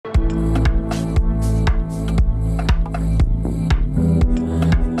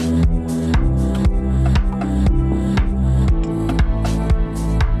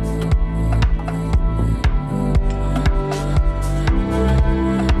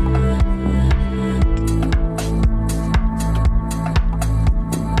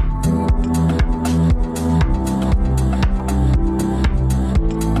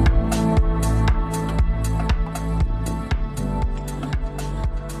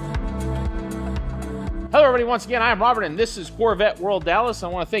everybody, once again, I'm Robert, and this is Corvette World Dallas. I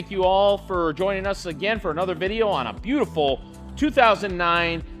want to thank you all for joining us again for another video on a beautiful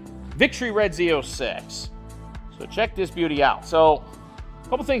 2009 Victory Red Z06. So check this beauty out. So, a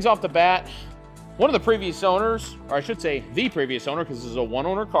couple things off the bat. One of the previous owners, or I should say the previous owner, because this is a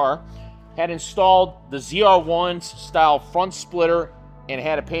one-owner car, had installed the ZR1 style front splitter and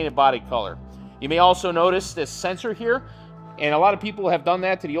had a painted body color. You may also notice this sensor here, and a lot of people have done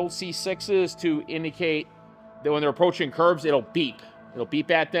that to the old C6s to indicate that when they're approaching curbs, it'll beep. It'll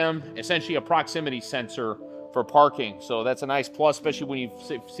beep at them, essentially a proximity sensor for parking. So that's a nice plus, especially when you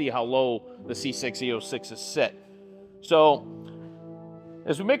see how low the C6 Z06s sit. So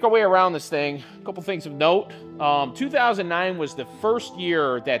as we make our way around this thing, a couple things of note. 2009 was the first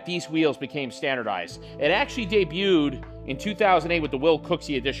year that these wheels became standardized. It actually debuted in 2008 with the Will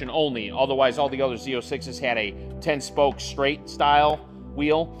Cooksey edition only. Otherwise, all the other Z06s had a 10-spoke straight style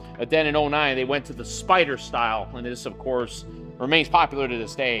wheel. But then in 2009, they went to the spider style. And this, of course, remains popular to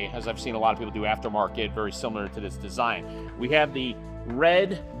this day, as I've seen a lot of people do aftermarket, very similar to this design. We have the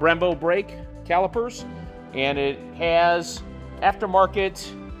red Brembo brake calipers, and it has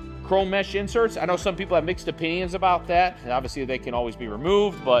aftermarket chrome mesh inserts. I know some people have mixed opinions about that. And obviously, they can always be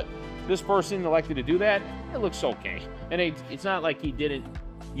removed, but this person elected to do that. It looks okay. And it's not like he did it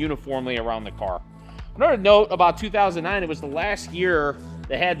uniformly around the car. Another note about 2009, it was the last year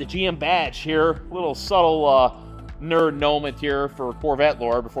they had the GM badge here. A little subtle nerd moment here for Corvette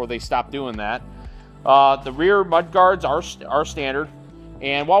lore before they stopped doing that. The rear mud guards are standard.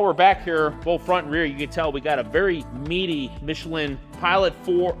 And while we're back here, both front and rear, you can tell we got a very meaty Michelin Pilot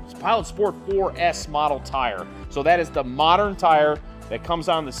Sport 4S model tire. So that is the modern tire that comes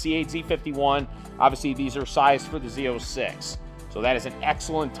on the C8 Z51. Obviously, these are sized for the Z06. So that is an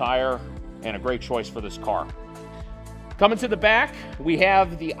excellent tire and a great choice for this car. Coming to the back, we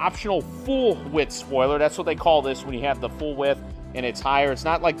have the optional full width spoiler. That's what they call this when you have the full width and it's higher. It's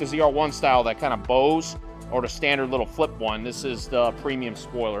not like the ZR1 style that kind of bows, or the standard little flip one. This is the premium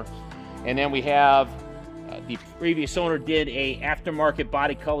spoiler. And then we have the previous owner did a aftermarket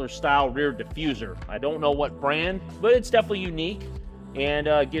body color style rear diffuser. I don't know what brand, but it's definitely unique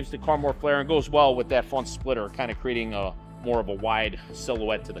and gives the car more flair and goes well with that front splitter, kind of creating a more of a wide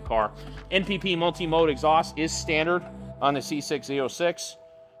silhouette to the car. NPP multi-mode exhaust is standard on the C6 Z06,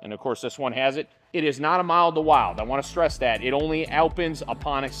 and of course this one has it. It is not a mild to wild. I want to stress that. It only opens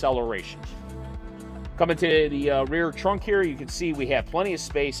upon acceleration. Coming to the rear trunk here, you can see we have plenty of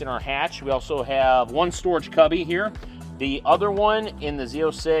space in our hatch. We also have one storage cubby here. The other one in the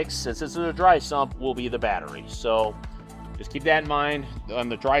Z06, since this is a dry sump, will be the battery. So just keep that in mind. On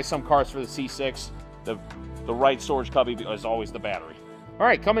the dry sump cars for the C6, the right storage cubby is always the battery. All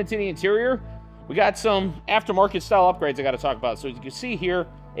right, coming to the interior, we got some aftermarket style upgrades I got to talk about. So as you can see here,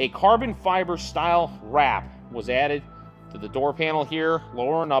 a carbon fiber style wrap was added to the door panel here,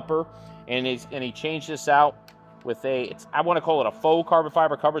 lower and upper. And he changed this out with I want to call it a faux carbon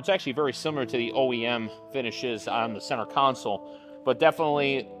fiber cover. It's actually very similar to the OEM finishes on the center console, but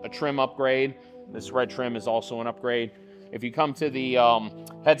definitely a trim upgrade. This red trim is also an upgrade. If you come to the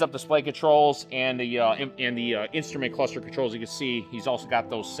heads-up display controls and the instrument cluster controls, you can see he's also got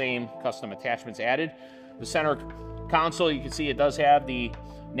those same custom attachments added. The center console, you can see it does have the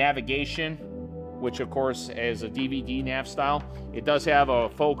navigation, which of course is a DVD nav style. It does have a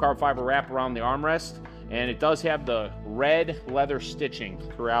faux carbon fiber wrap around the armrest, and it does have the red leather stitching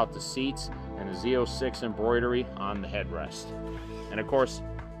throughout the seats and the Z06 embroidery on the headrest. And of course,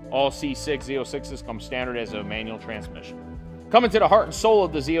 all C6 Z06s come standard as a manual transmission. Coming to the heart and soul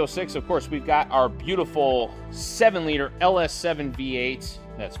of the Z06, of course, we've got our beautiful 7-liter LS7 V8.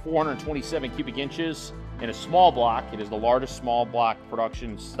 That's 427 cubic inches in a small block. It is the largest small block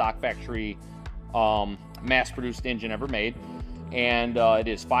production stock factory mass-produced engine ever made, and it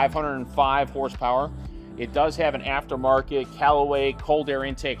is 505 horsepower. It does have an aftermarket Callaway cold air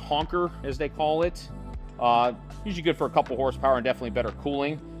intake honker, as they call it. Usually good for a couple horsepower and definitely better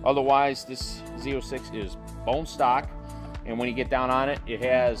cooling. Otherwise, this Z06 is bone stock, and when you get down on it,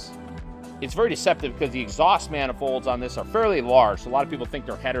 it's very deceptive because the exhaust manifolds on this are fairly large. So a lot of people think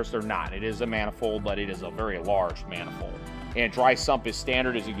they're headers. They're not. It is a manifold, but it is a very large manifold. And dry sump is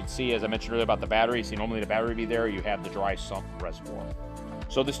standard, as you can see, as I mentioned earlier about the battery. So normally the battery would be there, you have the dry sump reservoir.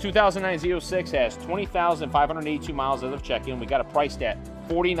 So this 2009 Z06 has 20,582 miles as of check-in. We got it priced at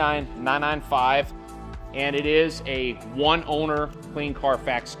 $49,995, and it is a one-owner clean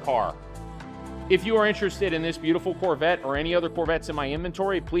Carfax car. If you are interested in this beautiful Corvette or any other Corvettes in my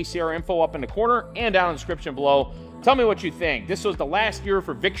inventory, please see our info up in the corner and down in the description below. Tell me what you think. This was the last year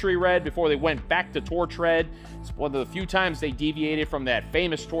for Victory Red before they went back to Torch Red. It's one of the few times they deviated from that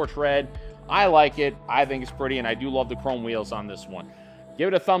famous Torch Red. I like it. I think it's pretty, and I do love the chrome wheels on this one. Give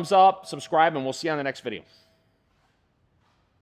it a thumbs up, subscribe, and we'll see you on the next video.